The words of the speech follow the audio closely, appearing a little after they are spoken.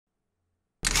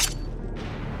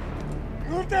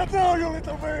that now, you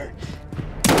little bitch!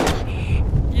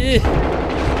 Yeah.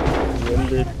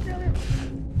 Winded.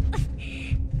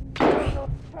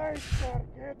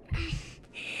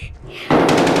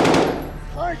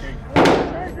 Hiding!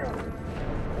 Danger!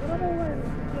 Run away!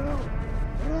 No!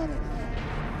 Run!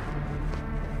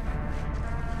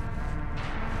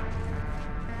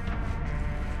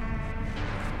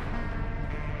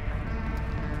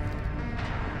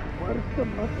 Where's the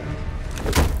mother?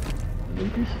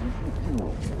 Maybe she's with you.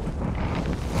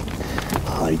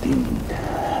 Hiding.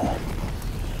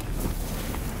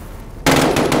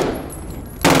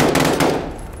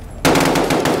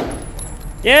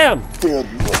 Yeah! There you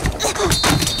are.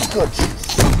 Good, you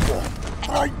sucker.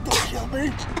 Trying to kill me.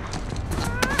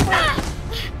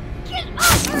 Get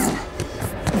off!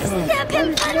 Stab him,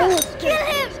 Father! Kill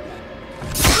him!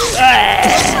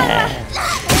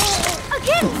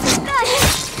 Again!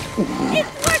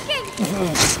 It's working!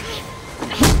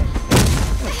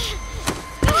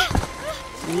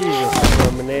 Jesus,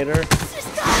 Terminator.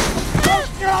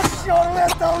 Just your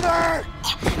little nerd!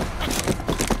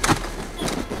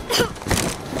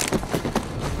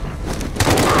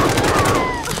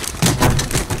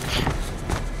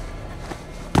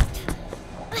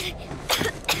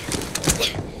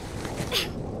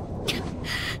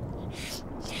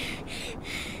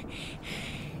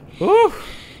 Ooh.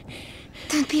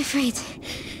 Don't be afraid.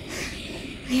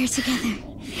 We are together.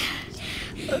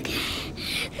 Okay.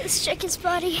 Let's check his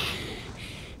body.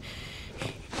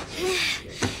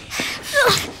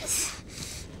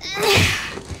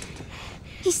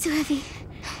 He's too heavy.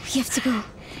 We have to go.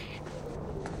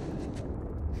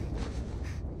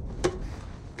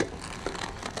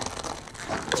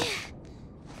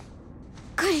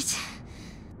 Got it.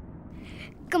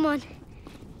 Come on.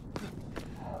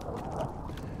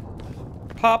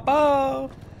 Papa!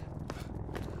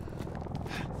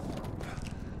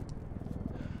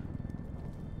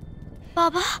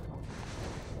 Baba?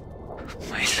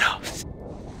 My love.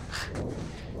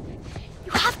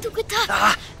 You have to get up.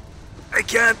 Ah! I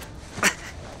can't.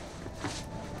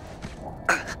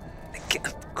 I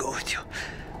can't go with you.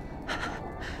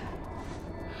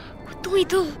 What do we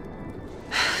do?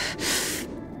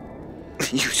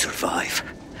 You survive.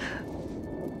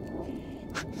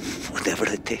 Whatever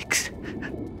it takes.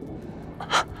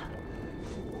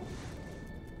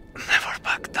 Never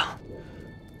back down.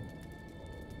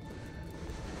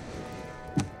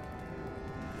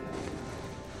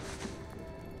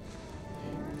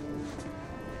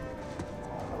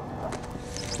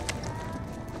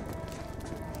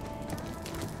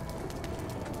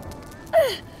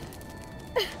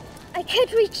 I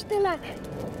can't reach the lock.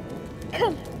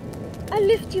 Come, I'll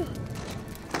lift you.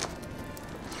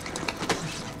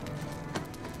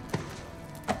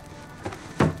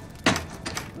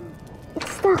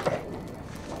 It's stuck.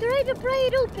 Try to pry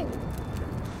it open.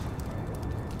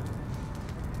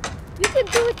 You can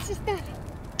do it, sister.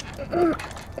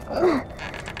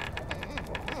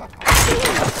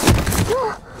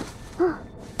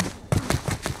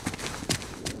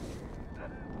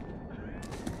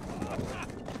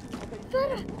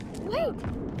 Farah, wait!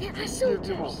 There are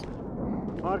soldiers.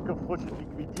 Марков хочет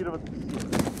ликвидировать всех.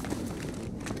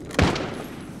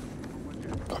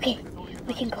 Okay,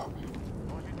 we can go.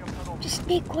 Just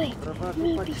stay quiet.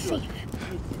 We'll be safe.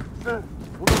 Сэр,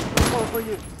 у нас пропал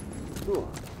боец. Что?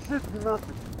 6-12.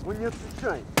 Он не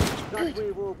отвечает. Как бы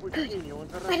его упущение, он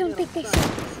I don't think they saw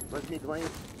us. Возьми двоих,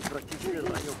 практически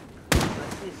вдвоем.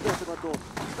 Начни с этого дома.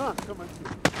 Да, командир.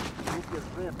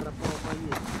 Уже пропал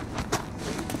боец.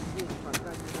 Здесь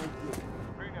пока не найдем.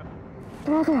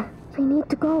 Brother, we need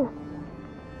to go.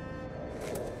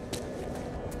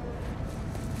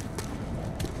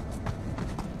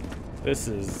 This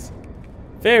is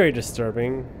very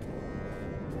disturbing.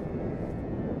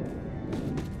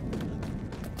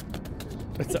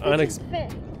 It's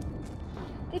unexpected.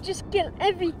 They just kill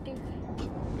everything.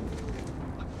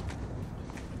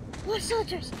 More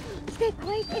soldiers. Stay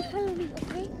quiet and follow me,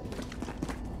 okay?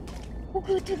 We'll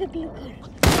go to the blue car.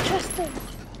 Trust them.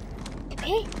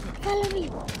 Okay? Follow me.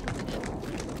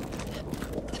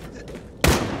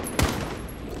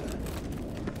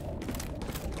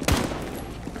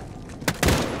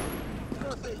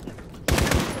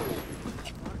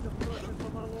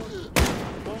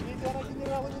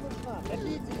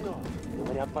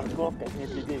 Говорят, парковка нет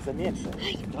людей за меньше.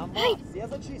 Трамвай все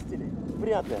зачистили.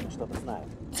 Вряд ли они что-то знают.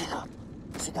 Тихо!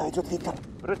 Сюда идет Виктор.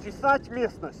 Прочесать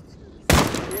местность.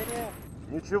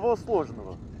 Ничего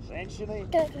сложного. Женщины,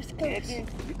 That was close. дети.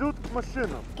 Идут к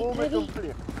машинам. Полный ready.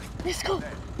 комплект. Let's go.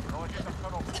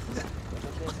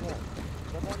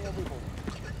 Задание выполнено.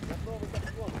 Готовы к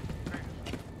отстрелу.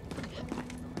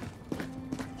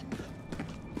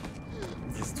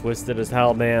 twisted as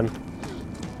hell, man.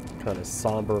 Kind of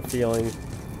somber feeling.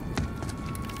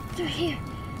 They're here.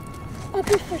 I'll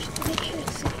go first to make sure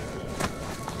it's safe.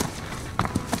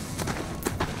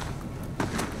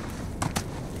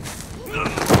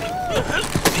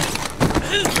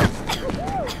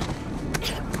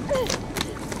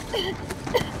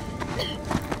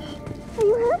 Are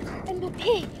you hurt? I'm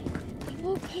okay. I'm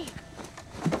okay.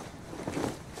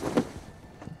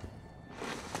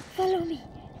 Follow me.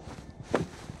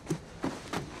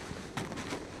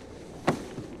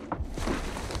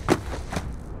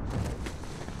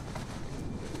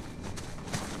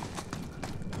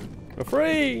 We're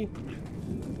free!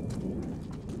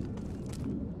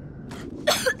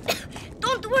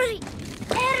 Don't worry.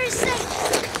 Air is safe.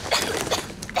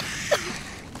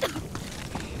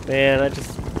 Man, I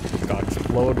just got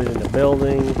exploded in the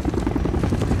building.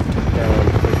 Down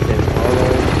freaking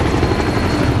Arnold.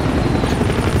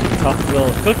 Tough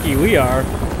little cookie we are. 2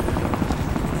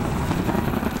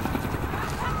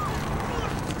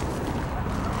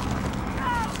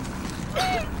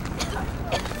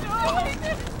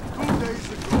 days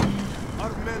ago,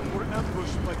 our men were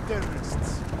ambushed by terrorists.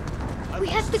 We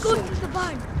have to go to the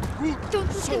barn. Good Don't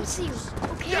let them soldiers. see you,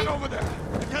 okay? Get over there!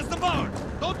 Against the barn!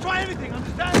 Don't try anything,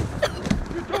 understand?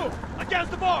 You two!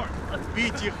 Against the barn!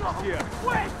 Отбить их всех!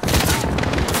 Wait!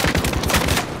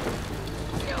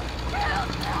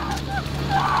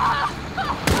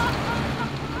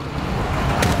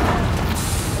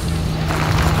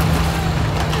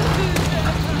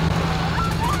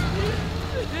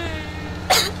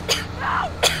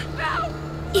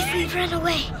 If we run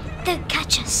away, they'll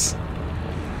catch us.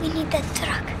 We need that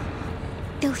truck.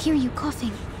 They'll hear you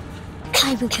coughing.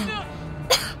 I will go.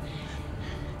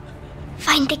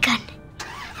 Find the gun.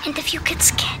 And if you get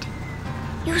scared,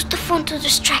 use the phone to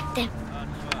distract them.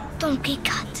 Don't get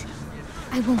caught.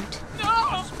 I won't.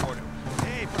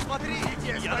 Эй, посмотри!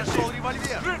 Я нашел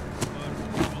револьвер!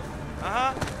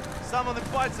 Ага, сам он и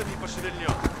пальцем не пошевельнет.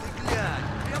 Ты глянь,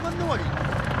 прямо новенький.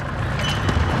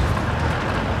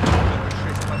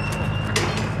 6 патронов.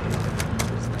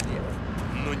 Пистолет.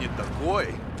 Ну не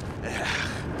такой. Эх,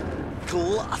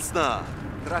 классно!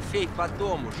 Трофей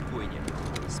потом уж куйнем.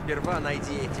 Сперва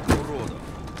найди этих уродов.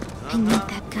 I need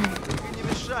that gun. Только не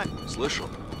мешай. Слышал?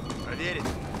 Проверить.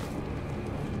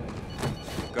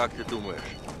 Как ты думаешь,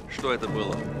 что это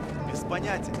было? Без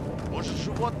понятия. Может,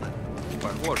 животное?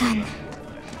 Похоже Gun.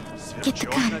 на...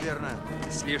 Сверчок, gun. наверное.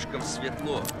 Слишком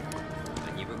светло.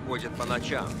 Они выходят по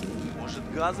ночам. Может,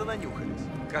 газа нанюхались?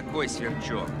 Какой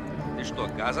сверчок? Ты что,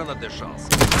 газа надышался?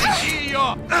 Найди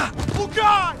ее!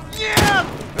 Лука! Нет!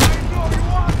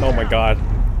 Oh my god.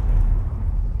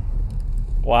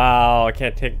 Wow, I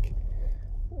can't take...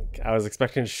 I was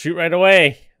expecting to shoot right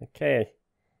away. Okay.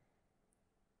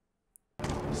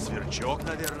 Сверчок,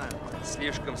 наверное.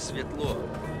 Слишком светло.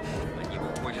 Они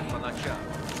выходят по ночам.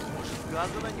 Может,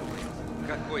 газа нанюхались?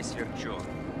 Какой сверчок?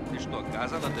 Ты что,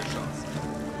 газа надышался?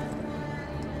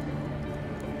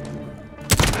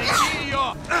 Найди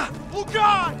ее!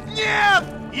 Лука! Нет!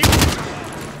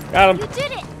 Got him. You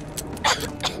did it!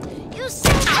 You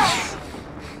saved us!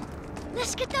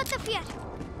 Let's get out of here!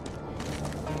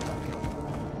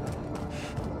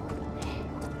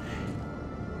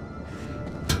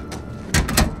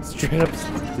 Straight up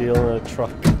stealing a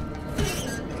truck.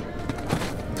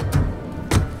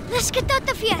 Let's get out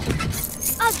of here!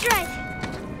 I'll drive!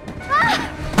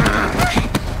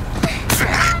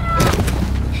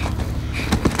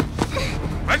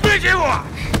 Возьмите его!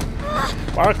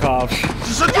 Barkov.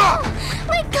 Сюда!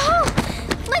 Let go!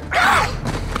 Let go!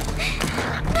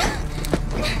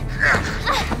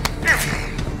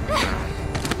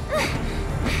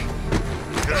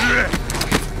 Держи!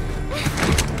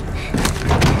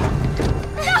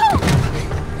 No!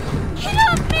 Get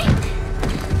off me!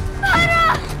 Para!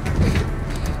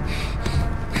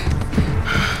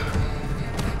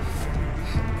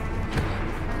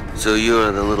 So you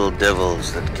are the little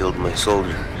devils that killed my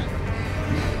soldiers.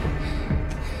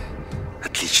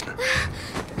 Отлично.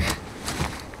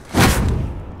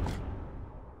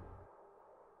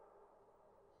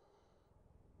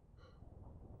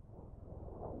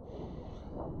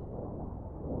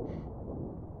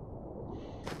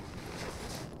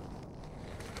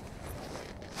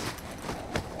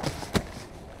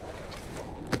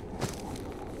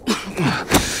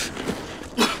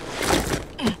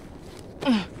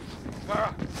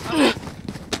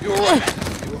 You're right.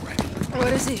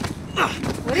 Where is he?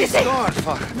 Where is he? God,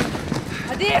 fuck.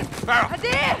 Adir! Farah!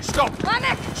 Adir! Stop!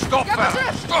 Manek! Stop,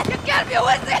 Farah! Stop! You can't be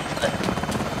with it!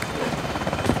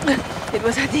 It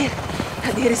was Adir.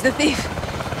 Adir is the thief.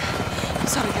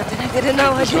 Sorry, Captain. I didn't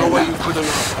know. I didn't know. You couldn't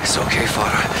know. It's okay,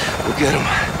 Father. We'll get him.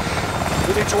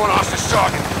 We need to unhouse this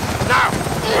sergeant. Now!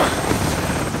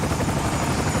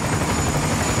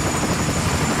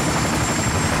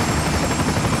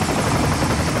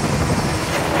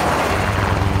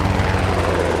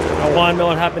 I want to know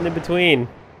what happened in between.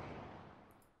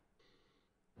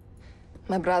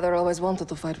 My brother always wanted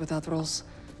to fight without rules.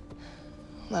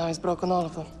 Now he's broken all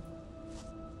of them.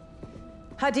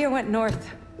 Hadir went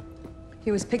north.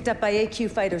 He was picked up by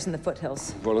AQ fighters in the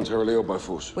foothills. Voluntarily or by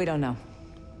force? We don't know.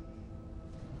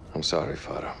 I'm sorry,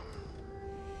 Father.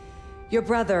 Your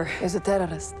brother He's a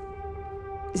terrorist.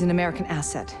 is an American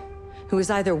asset who is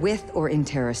either with or in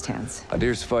terrorist hands.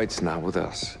 Hadir's fight's not with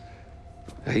us.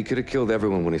 He could have killed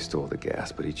everyone when he stole the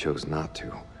gas, but he chose not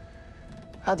to.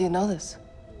 How do you know this?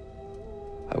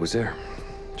 I was there,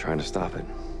 trying to stop it.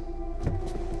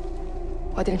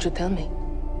 Why didn't you tell me?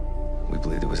 We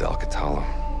believed it was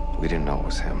Al-Qatala. We didn't know it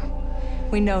was him.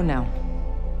 We know now.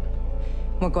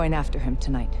 We're going after him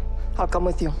tonight. I'll come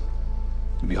with you.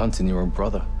 You'll be hunting your own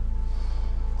brother.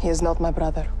 He is not my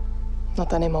brother.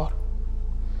 Not anymore.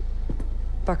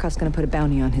 Barkov's gonna put a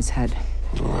bounty on his head.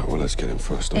 All right, well, let's get him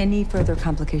first. Any further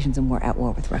complications and we're at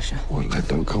war with Russia. Well,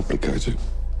 don't complicate it.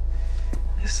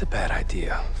 This is a bad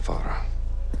idea, Father.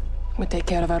 We take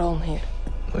care of our own here.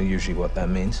 Not usually what that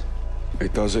means.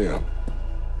 It does here.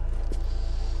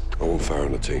 I want Farah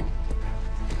on the team.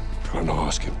 Try not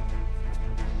ask him.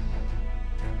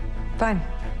 Fine.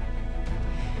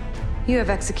 You have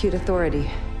execute authority.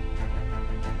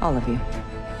 All of you.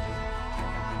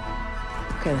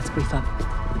 Okay, let's brief up.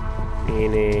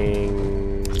 Meaning...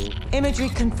 Imagery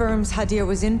confirms Hadir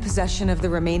was in possession of the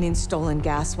remaining stolen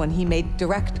gas when he made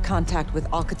direct contact with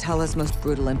Al-Qatala's most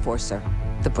brutal enforcer,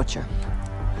 the Butcher.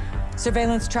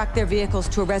 Surveillance tracked their vehicles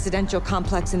to a residential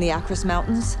complex in the Akros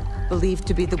Mountains, believed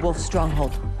to be the Wolf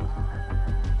stronghold.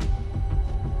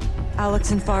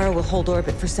 Alex and Farah will hold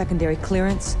orbit for secondary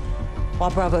clearance,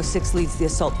 while Bravo 6 leads the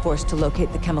assault force to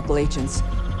locate the chemical agents,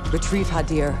 retrieve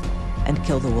Hadir, and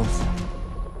kill the Wolf.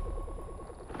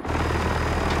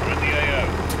 We're in the AO.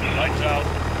 Lights out.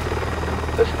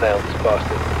 Let's nail this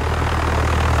bastard.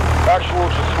 Actual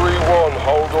to 3-1,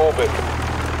 hold orbit.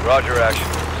 Roger, action.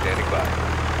 Standing by.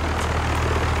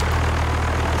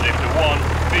 Lifter 1,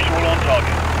 visual on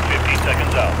target. 15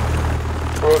 seconds out.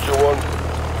 Roger 1.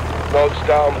 Nods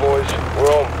down, boys.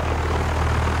 We're on.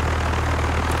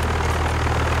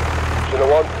 Center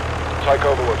 1, take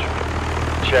overwatch.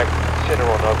 Check. Center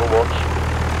on overwatch.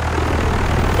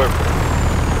 Boom.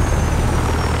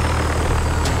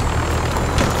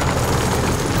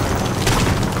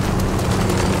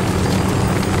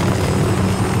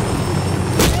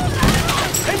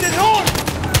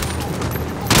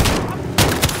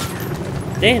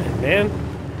 Damn it, man.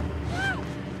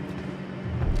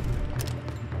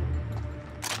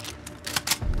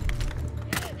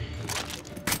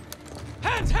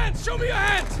 Hands! Show me your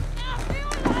hands!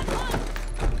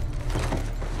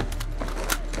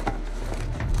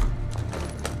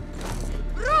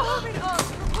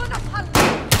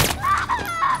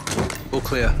 All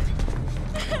clear.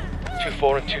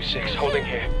 2-4 and 2-6, holding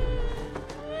here.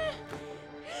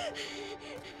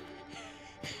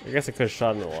 I guess I could have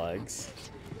shot in the legs.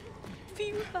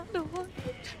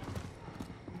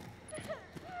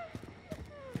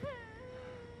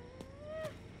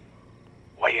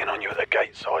 Waiting on you at the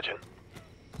gate, Sergeant.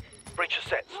 Breach is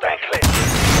set. Stand clear.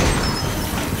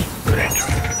 Good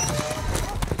entry.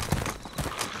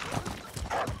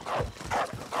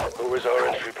 Who is our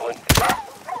entry point?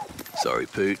 Sorry,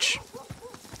 Pooch.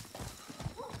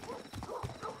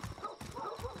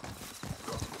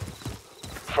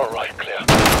 Front right, clear.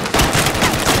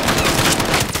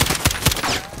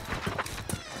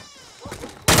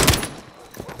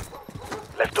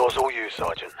 Left door's all you,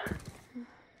 Sergeant.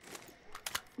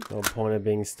 No point of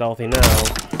being stealthy now.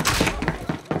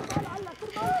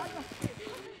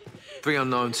 3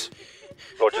 unknowns.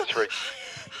 Roger 3.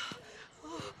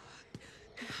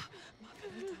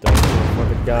 Don't go for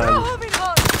the gun.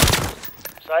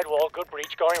 Sidewall, good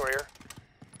breach, going rear.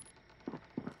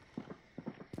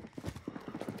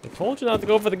 I told you not to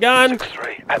go for the gun.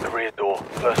 6-3, at the rear door.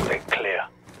 First thing clear.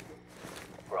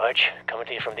 Raj, coming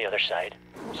to you from the other side.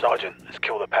 Sergeant, let's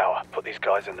kill the power. Put these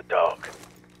guys in the dark.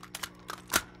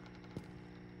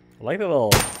 I like the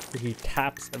little... He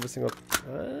taps every single...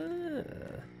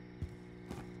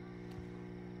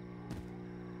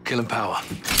 Killing power.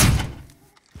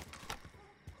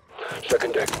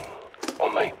 Second deck.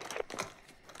 On me.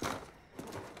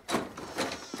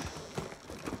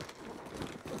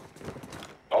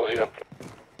 All here.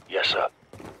 Yes, sir.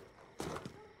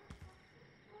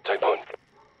 Take point.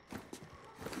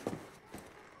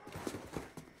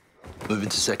 Moving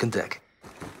to second deck.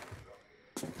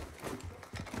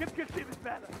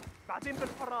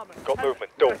 Got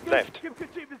movement. Door, left. Two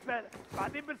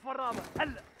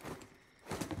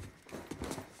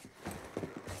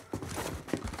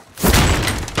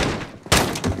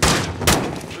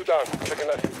down. Second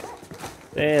left.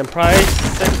 Damn, Price.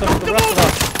 Six up the rest of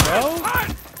us, bro.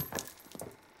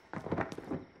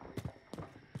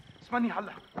 اسمعني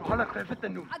هلا وهلا خايفت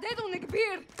النور. عددهم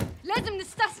كبير لازم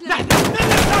نستسلم.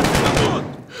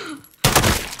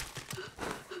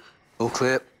 All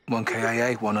clear. 1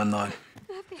 KIA, 1 unknown.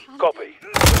 Copy.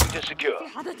 Moving to secure. في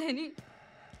حدا تاني؟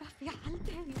 ما في حل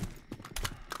تاني.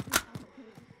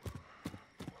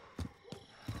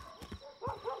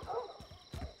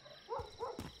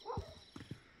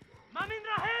 ما من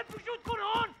رهيب وجودكم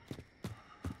هون.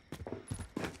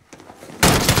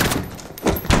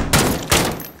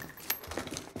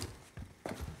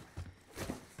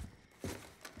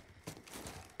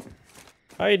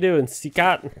 How you doing,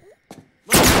 Sikat?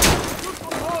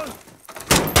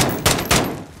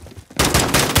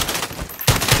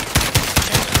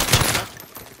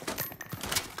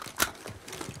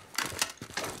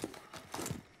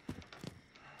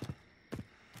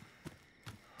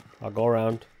 I'll go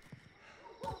around.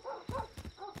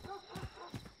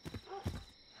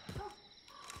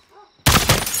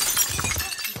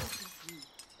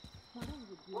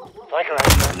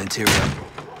 An interior.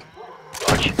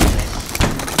 Roger.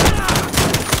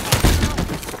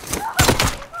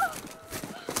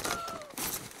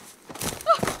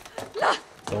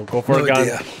 Don't go for No a gun.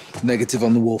 idea. Negative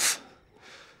on the wolf.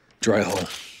 Dry hole.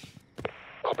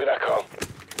 Copy that, Carl.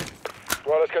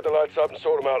 Right, let's get the lights up and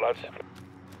sort them out, lads.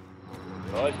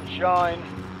 Rise and shine.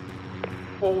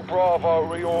 All Bravo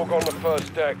reorg on the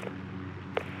first deck.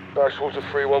 Backwater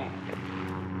 3-1.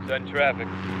 Send traffic.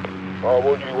 I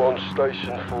want you on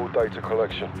station for data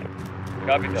collection.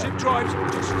 Copy that. Ship drives,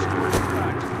 just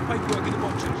back. Paperwork in the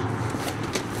boxes.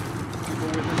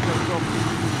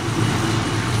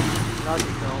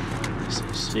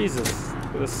 Jesus,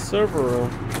 the server room.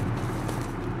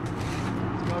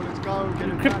 Let's go. Get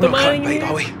it Crypto Not mining clickbait, here?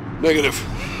 are we? Negative.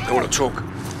 Don't want to talk.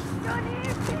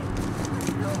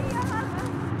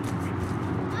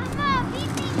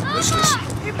 Listen.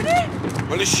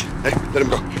 Manish. Hey, let him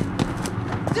go.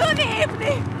 دوني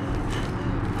ابني.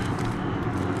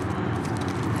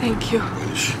 Thank you.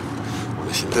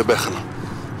 معلش انتبه خنا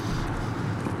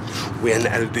وين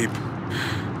الديب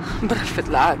برفض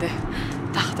العادة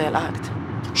تحت العقد.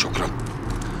 شكرا.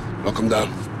 Lock him down.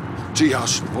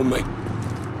 T-house on me.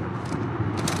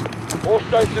 All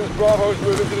stations, Bravo is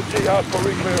moving to the T-house for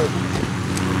re-clearance.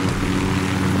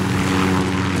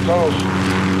 Tunnels,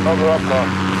 cover up now.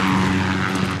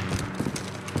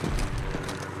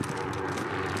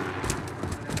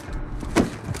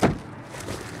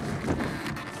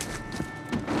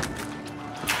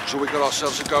 So we got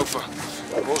ourselves a gopher.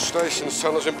 All stations,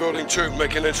 tunnels in building 2,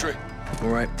 making entry. All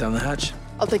right, down the hatch.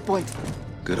 I'll take point.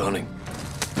 Good hunting.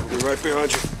 We'll be right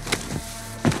behind you.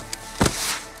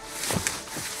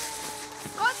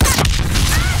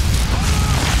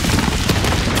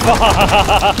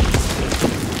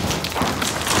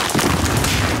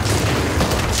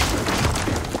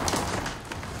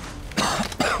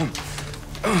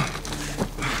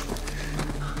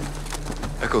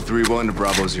 Echo 3-1 to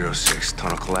Bravo 06.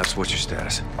 Tunnel collapse. What's your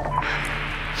status?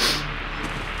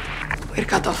 We're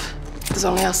cut off. There's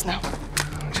only us now.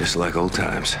 Just like old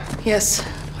times. Yes,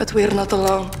 but we're not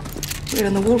alone. We're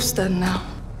in the wolf's den now.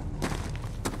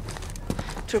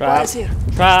 Trap. Tripwire's here.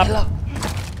 Trap. Hello.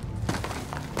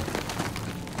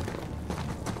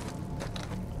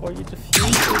 Or you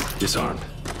defuse it. Disarmed.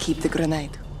 Keep the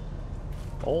grenade.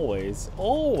 Always,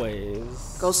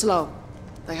 always. Go slow.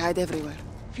 They hide everywhere.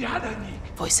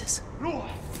 Voices.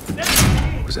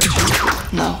 Was that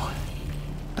you? No.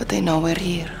 But they know we're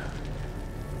here.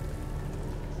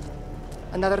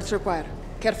 Another tripwire.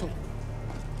 Careful.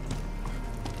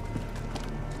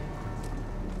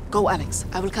 Go, Alex.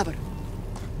 I will cover.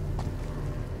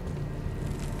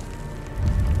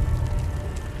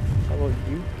 How about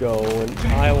you go and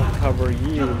I will cover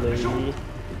you, lady.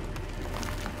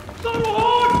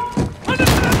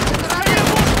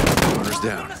 Runners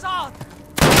down.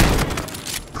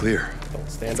 Clear. Don't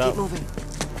stand Let's up. keep moving.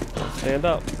 Don't stand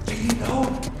up.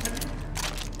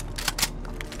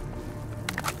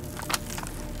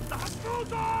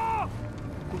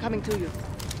 I'm coming to you.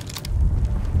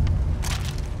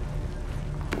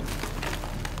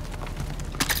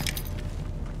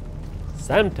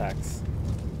 Semtex.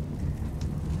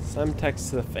 Semtex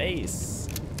to the face.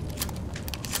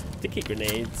 Sticky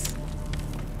grenades.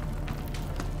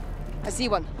 I see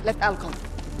one. Left Alcon.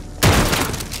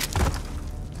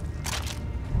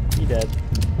 dead.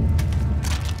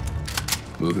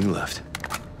 Moving left.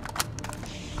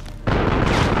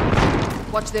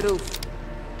 Watch the roof.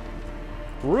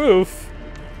 Roof?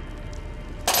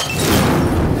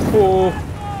 Oh.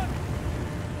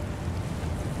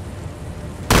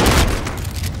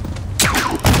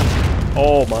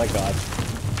 Oh my god.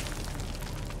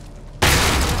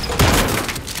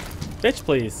 Bitch,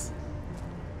 please.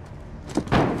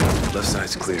 Left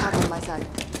side's clear. Cover on my side.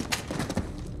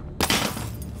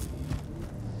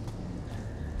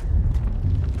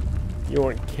 You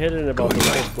weren't kidding about the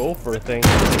whole gopher thing.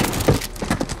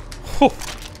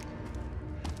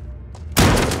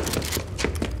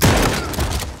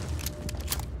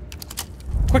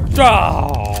 Quick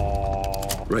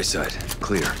draw! Right side,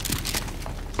 clear.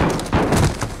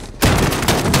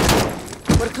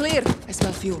 We're clear. I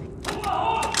smell fuel.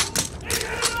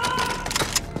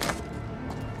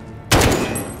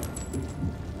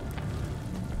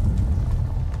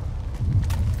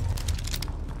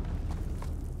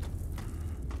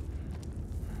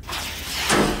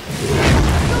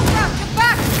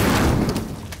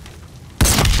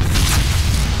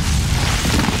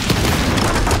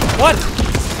 What?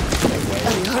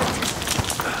 Are you hurt?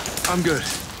 I'm good.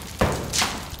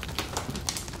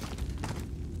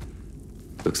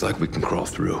 Looks like we can crawl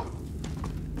through.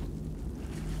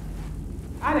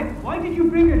 Alex, why did you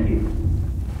bring her here?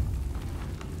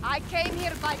 I came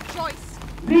here by choice.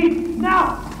 Leave,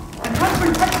 now! I can't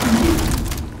protect you!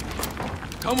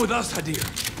 Come with us, Hadir.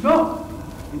 No!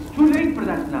 It's too late for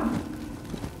that now.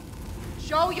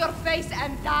 Show your face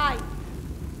and die.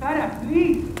 Farah,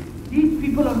 please! These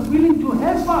people are willing to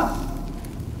help us!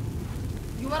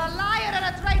 You are a liar and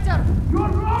a traitor! You're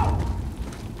wrong!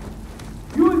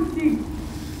 You will see!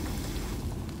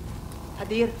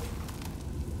 Hadir.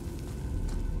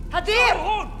 Hadir!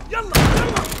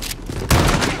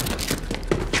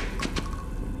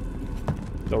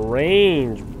 The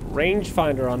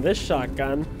rangefinder on this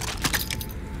shotgun.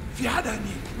 في حدا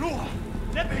هني. روح.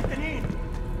 نبه التانيين.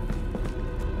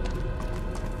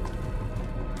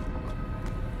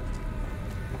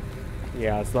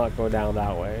 Yeah, let's not go down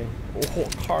that way. Oh,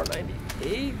 car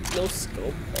 98, no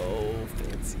scope. Oh,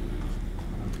 fancy.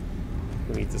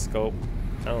 Who needs a scope?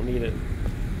 I don't need it.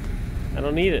 I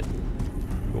don't need it.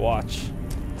 Watch.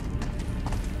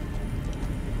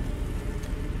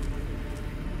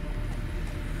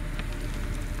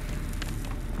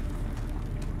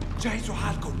 جهزوا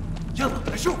حالكم.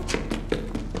 يلا نشوف.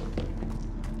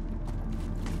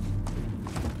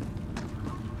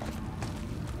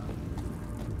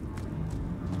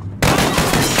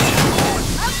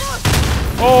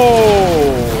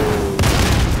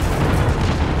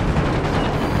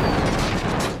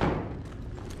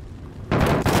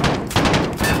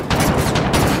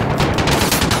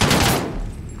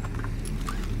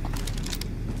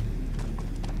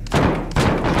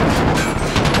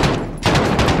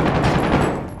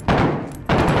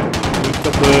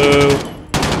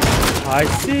 I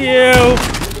see you.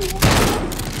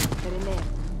 Get in there.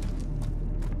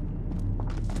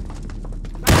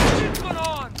 What's going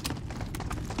on?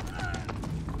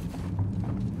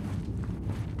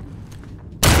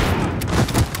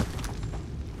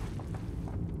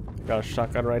 Got a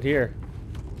shotgun right here.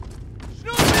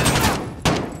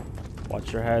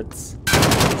 Watch your heads.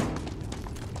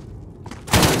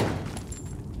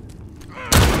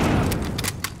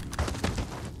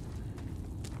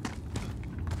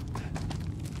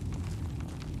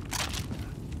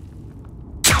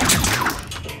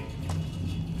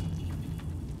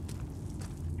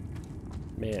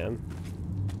 Man.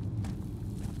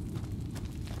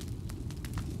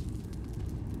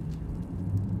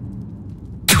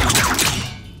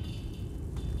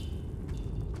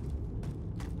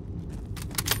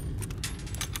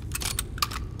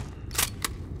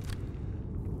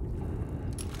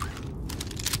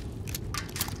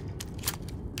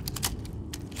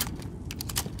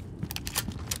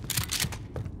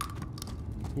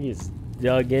 He's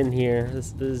dug in here.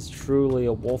 This is truly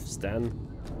a wolf's den.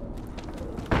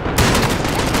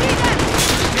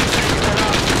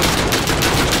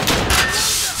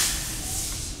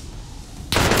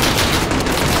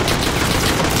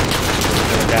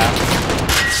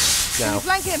 Now.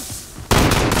 Flank him!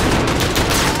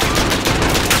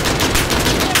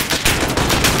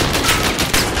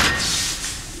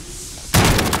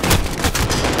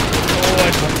 Oh, I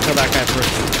have to kill that guy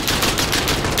first.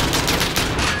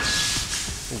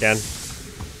 Again.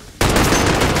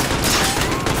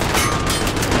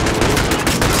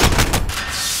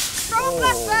 Throw a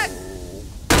flashback!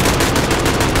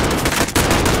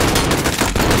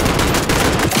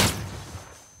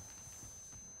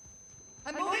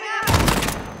 I'm moving out!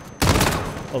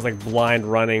 I was like blind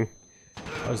running.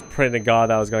 I was praying to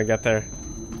God I was gonna get there.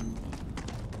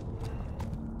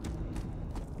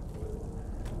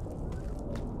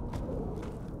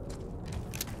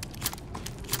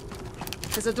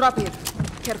 There's a drop here.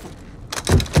 Careful.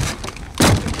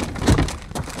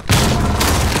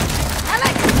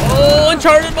 Oh,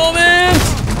 Uncharted moment!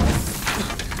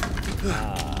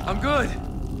 I'm good.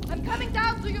 I'm coming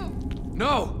down to you.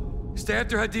 No! Stay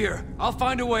after Hadir. I'll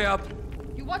find a way up.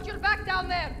 You watch your back down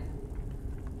there.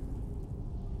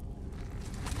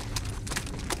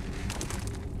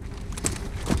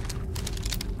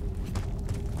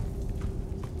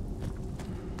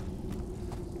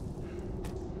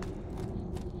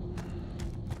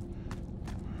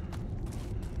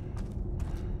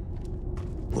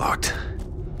 Locked.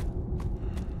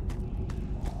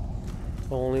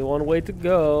 Only one way to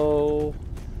go.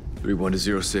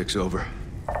 31-06, over.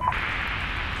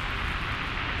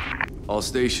 All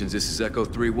stations, this is Echo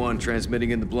 3-1,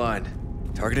 transmitting in the blind.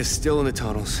 Target is still in the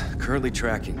tunnels, currently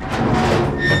tracking.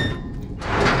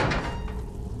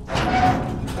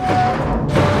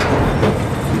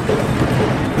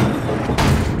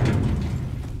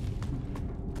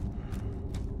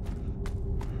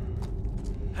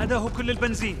 هذا هو كل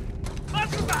البنزين.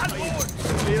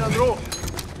 خلينا نروح.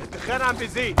 الدخان عم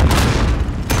بيزيد.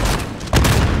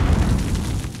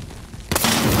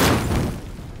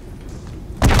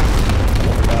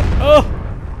 Oh!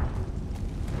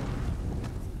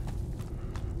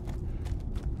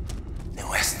 The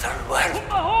Western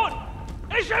world.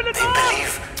 They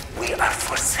believe we are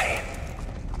for sale.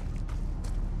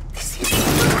 This is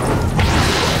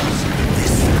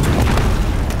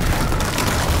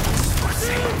for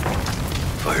sale.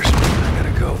 Fire's moving, I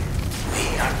gotta go. We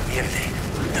are merely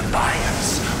the buyers.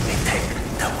 We take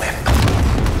the weapon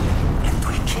and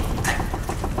we keep them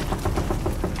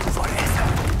forever.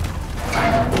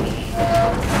 We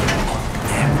own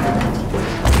them.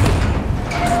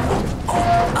 They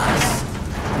own us.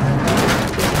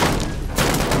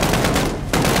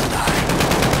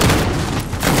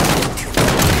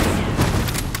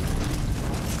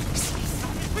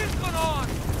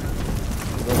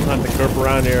 No time to curb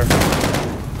around here.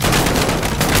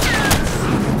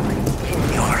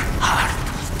 Your heart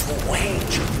to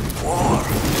wage war.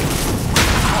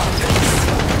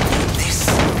 This.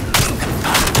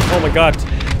 Oh my God.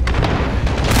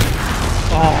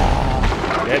 Oh,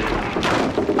 dead.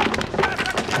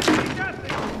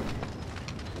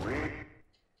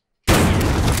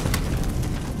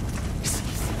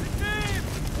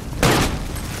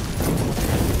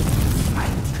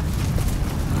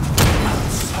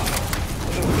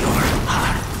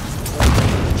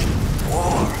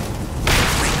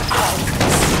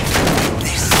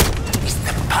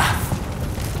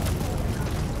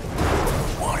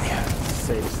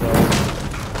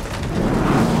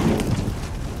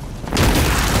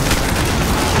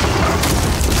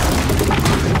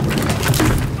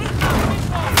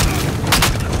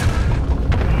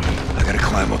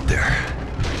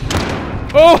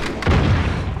 Oh!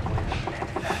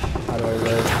 How do I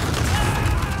live?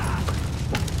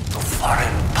 To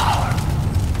foreign power.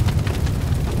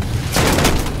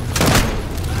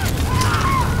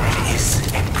 There is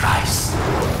a price.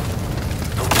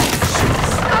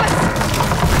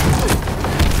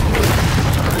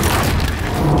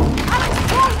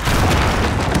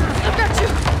 Look at you.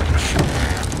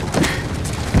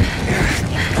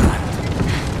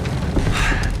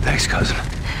 Thanks, cousin.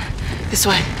 This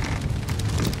way.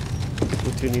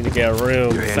 We do need to get a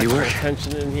room. Your Sexual handiwork?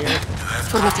 tension in here.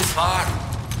 Affirmative. Far.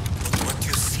 What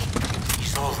you see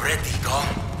is already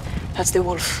gone. That's the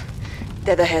wolf.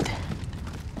 Dead ahead.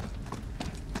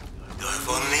 You have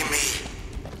only me.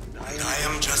 And I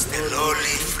am just a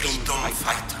lowly freedom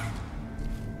fighter.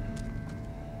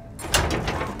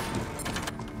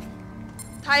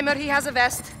 Timer, he has a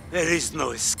vest. There is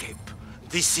no escape.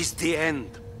 This is the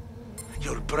end.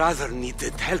 Your brother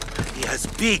needed help. He has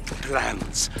big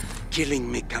plans.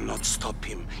 Killing me cannot stop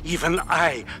him. Even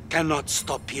I cannot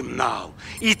stop him now.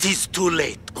 It is too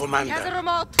late, He Commander. has a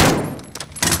remote.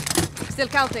 Still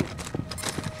counting.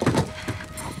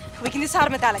 We can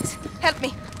disarm it, Alex. Help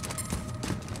me.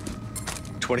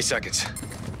 20 seconds.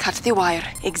 Cut the wire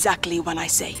exactly when I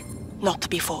say. Not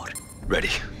before.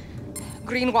 Ready.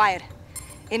 Green wire.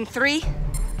 In 3,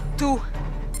 2,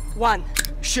 1.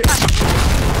 Shit!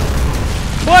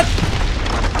 What?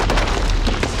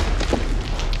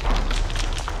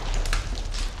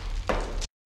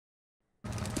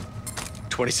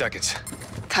 "20 seconds.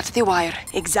 Cut the wire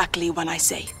exactly when I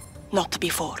say. Not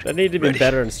before. There need to be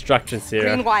better instructions here.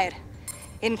 Green wire.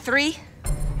 In 3,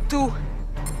 2,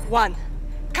 1.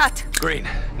 Cut. Green.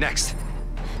 Next.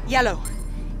 Yellow.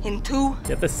 In 2, You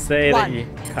have to say that you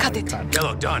cut it.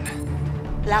 Yellow, done.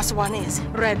 Last one is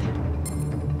red.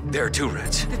 There are 2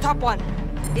 reds. The top one.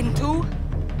 In 2,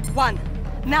 1.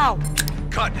 Now.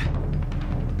 Cut.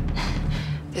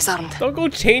 Disarmed. Don't go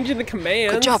changing the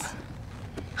commands. Good job.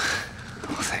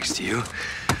 Well, thanks to you.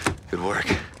 Good work.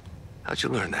 How'd you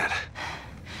learn that?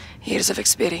 Years of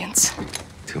experience.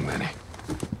 Too many.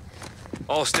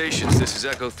 All stations, this is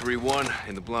Echo 3-1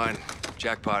 in the blind.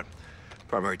 Jackpot.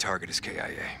 Primary target is KIA.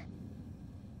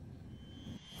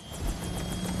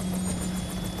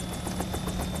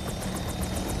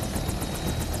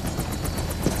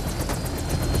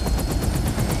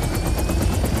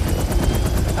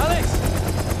 Alex!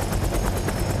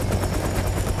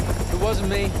 It wasn't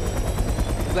me.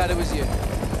 I'm glad it was you.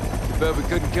 Too bad we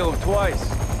couldn't kill him twice.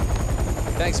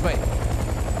 Thanks, mate.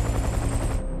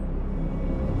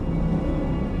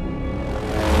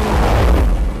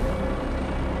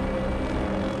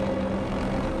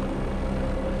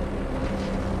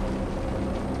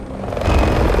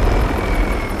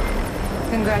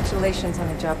 Congratulations on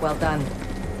a job well done.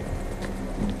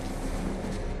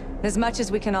 As much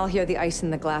as we can all hear the ice in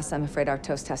the glass, I'm afraid our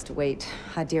toast has to wait.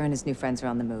 Hadir and his new friends are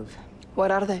on the move.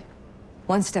 What are they?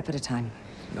 One step at a time.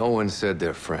 No one said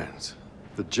they're friends.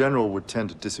 The General would tend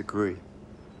to disagree.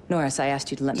 Norris, I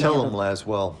asked you to let me Tell him,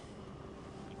 Laswell.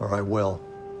 Or I will.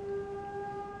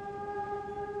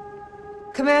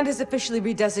 Command has officially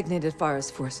redesignated Farah's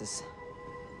forces.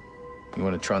 You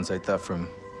want to translate that from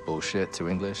bullshit to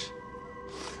English?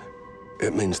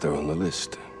 It means they're on the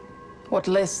list. What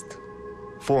list?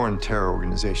 Foreign terror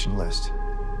organization list.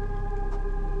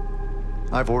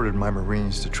 I've ordered my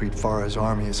Marines to treat Farah's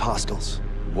army as hostiles.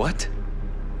 What?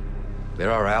 They're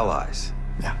our allies.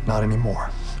 Yeah, not anymore.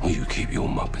 You keep your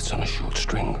Muppets on a short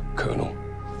string, Colonel.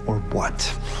 Or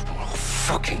what? I'll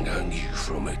fucking earn you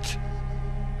from it.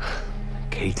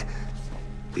 Kate,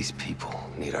 these people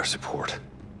need our support.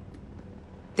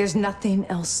 There's nothing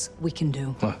else we can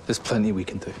do. Well, there's plenty we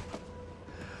can do.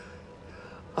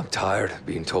 I'm tired of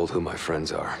being told who my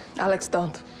friends are. Alex,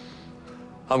 don't.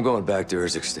 I'm going back to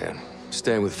Urzikstan,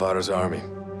 staying with Farah's army.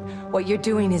 What you're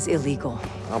doing is illegal.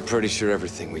 I'm pretty sure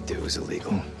everything we do is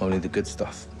illegal. Only the good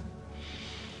stuff.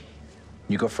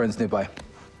 You got friends nearby?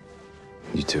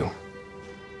 You too.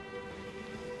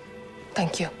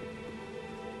 Thank you.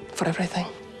 For everything.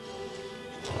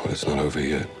 Well, it's not over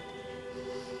yet.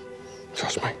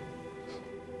 Trust me.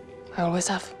 I always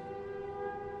have.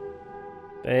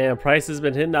 Damn, Price has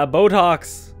been hitting that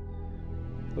Botox.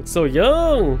 Looks so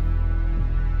young.